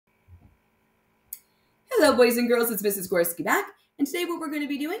Hello, boys and girls, it's Mrs. Gorski back, and today what we're going to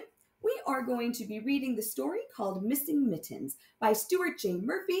be doing, we are going to be reading the story called Missing Mittens by Stuart J.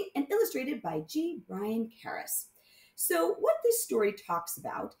 Murphy and illustrated by G. Brian Karras. So what this story talks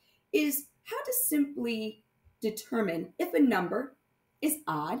about is how to simply determine if a number is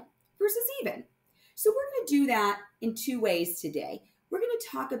odd versus even. So we're going to do that in two ways today. We're going to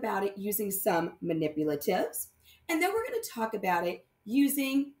talk about it using some manipulatives, and then we're going to talk about it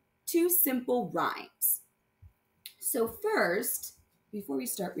using two simple rhymes. So first, before we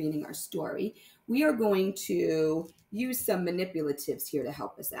start reading our story, we are going to use some manipulatives here to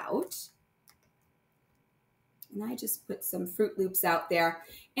help us out. And I just put some Fruit Loops out there.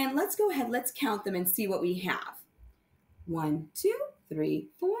 And let's go ahead, let's count them and see what we have. 1, 2, 3,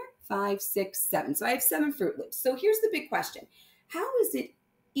 4, 5, 6, 7. So I have 7 Fruit Loops. So here's the big question. How is it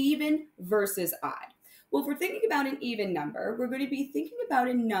even versus odd? Well, if we're thinking about an even number, we're going to be thinking about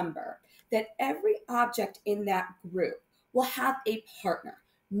a number that every object in that group will have a partner.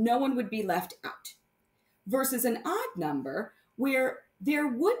 No one would be left out. Versus an odd number where there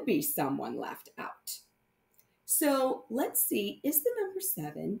would be someone left out. So let's see, is the number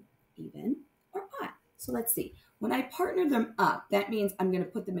 7 even or odd? So let's see. When I partner them up, that means I'm going to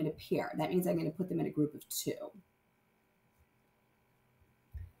put them in a pair. That means I'm going to put them in a group of 2.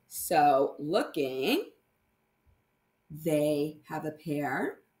 So looking, they have a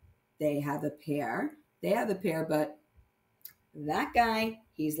pair, they have a pair, they have a pair, but that guy,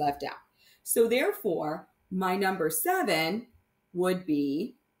 he's left out. So therefore, my number 7 would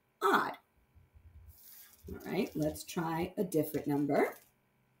be odd. All right, let's try a different number.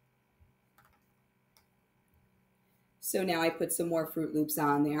 So now I put some more Fruit Loops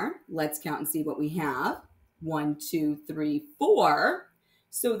on there. Let's count and see what we have. 1, 2, 3, 4.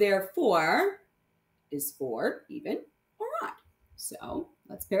 So therefore, is 4 even or odd? So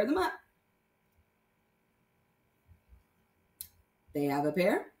let's pair them up. They have a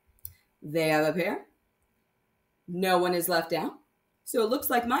pair. They have a pair. No one is left out. So it looks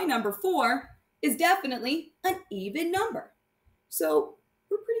like my number 4 is definitely an even number. So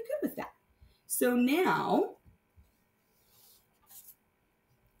we're pretty good with that. So now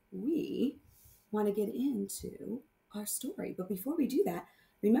we want to get into our story. But before we do that,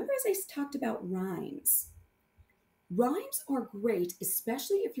 remember as I talked about rhymes. Rhymes are great,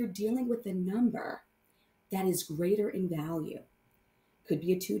 especially if you're dealing with a number that is greater in value. Could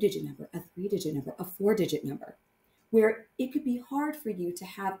be a 2-digit number, a 3-digit number, a 4-digit number, where it could be hard for you to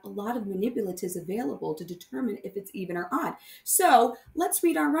have a lot of manipulatives available to determine if it's even or odd. So let's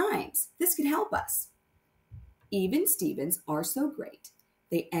read our rhymes. This could help us. Even Stevens are so great.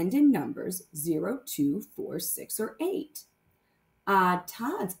 They end in numbers 0, 2, 4, 6, or 8. Odd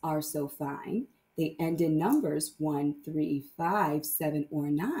Todds are so fine. They end in numbers 1, 3, 5, 7, or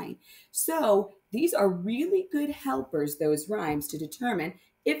 9. So these are really good helpers, those rhymes, to determine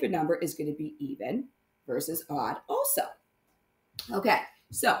if a number is going to be even versus odd also. Okay,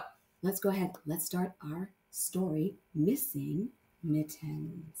 so let's go ahead. Let's start our story, Missing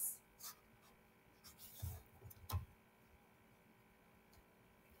Mittens.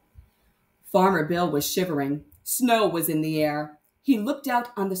 Farmer Bill was shivering. Snow was in the air. He looked out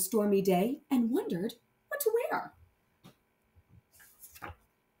on the stormy day and wondered what to wear.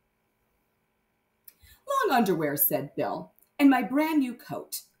 Long underwear, said Bill, and my brand new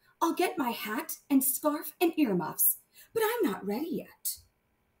coat. I'll get my hat and scarf and earmuffs, but I'm not ready yet.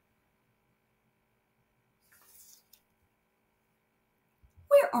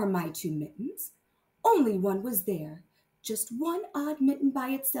 Where are my 2 mittens? Only one was there. Just one odd mitten by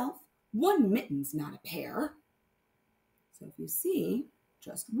itself. One mitten's not a pair. So if you see,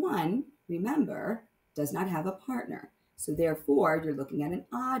 just one, remember, does not have a partner. So therefore, you're looking at an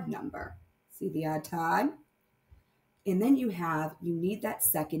odd number. See the odd Todd? And then you need that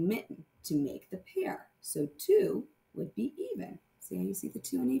second mitten to make the pair. So 2 would be even. See how you see the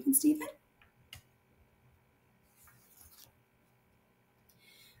 2 and even, Stephen?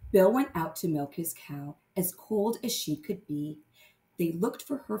 Bill went out to milk his cow, as cold as she could be. They looked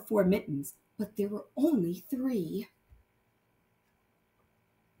for her 4 mittens, but there were only 3.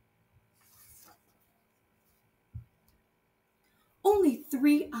 Only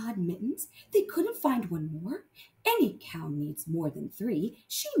 3 odd mittens? They couldn't find one more. Any cow needs more than 3.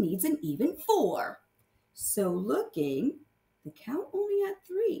 She needs an even 4. So looking, the cow only had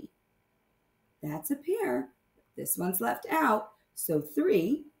 3. That's a pair. This one's left out. So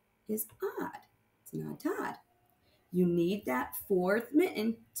 3 is odd. It's an odd Todd. You need that 4th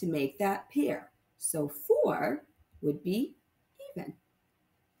mitten to make that pair. So 4 would be even.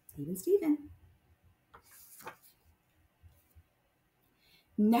 Even Steven.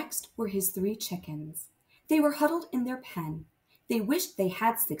 Next were his 3 chickens. They were huddled in their pen. They wished they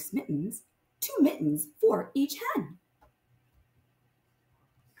had 6 mittens, 2 mittens for each hen.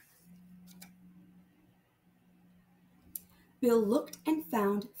 Bill looked and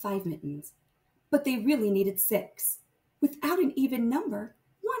found 5 mittens, but they really needed 6. Without an even number,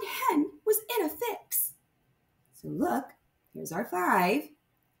 one hen was in a fix. So look, here's our 5.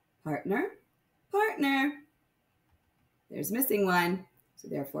 Partner, partner. There's missing one, so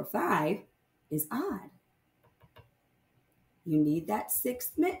therefore 5 is odd. You need that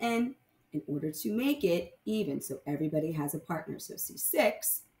 6th mitten in order to make it even, so everybody has a partner. So see,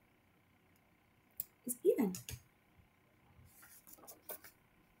 6 is even.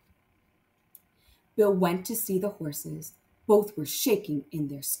 Bill went to see the horses. Both were shaking in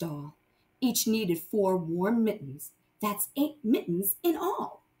their stall. Each needed 4 warm mittens. That's 8 mittens in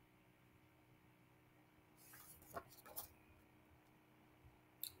all.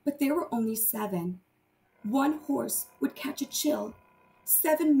 But there were only 7. One horse would catch a chill.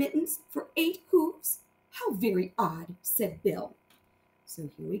 7 mittens for 8 hooves? How very odd, said Bill. So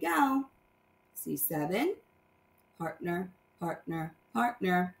here we go. See 7, partner, partner,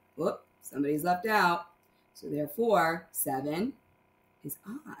 partner. Whoop, somebody's left out. So therefore, 7 is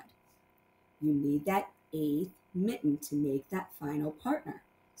odd. You need that 8th mitten to make that final partner.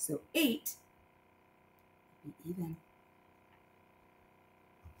 So 8 would be even.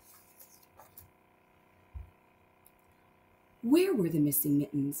 Where were the missing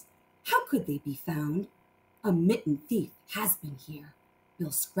mittens? How could they be found? A mitten thief has been here. Bill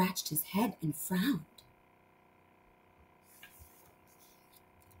scratched his head and frowned.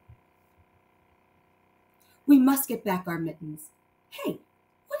 We must get back our mittens. Hey,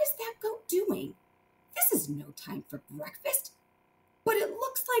 what is that goat doing? This is no time for breakfast. But it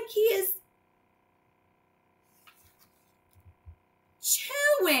looks like he is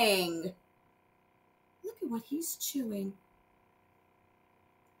chewing. Look at what he's chewing.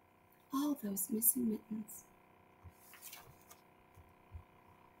 All those missing mittens.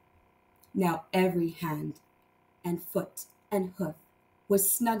 Now every hand and foot and hoof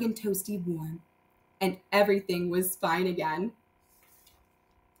was snug and toasty warm, and everything was fine again.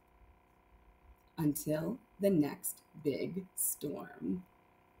 Until the next big storm.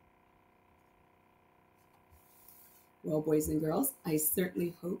 Well, boys and girls, I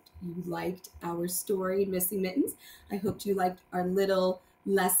certainly hoped you liked our story, Missing Mittens. I hoped you liked our little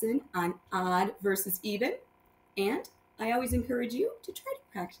lesson on odd versus even. And I always encourage you to try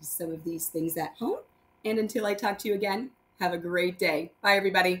to practice some of these things at home. And until I talk to you again, have a great day. Bye,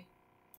 everybody.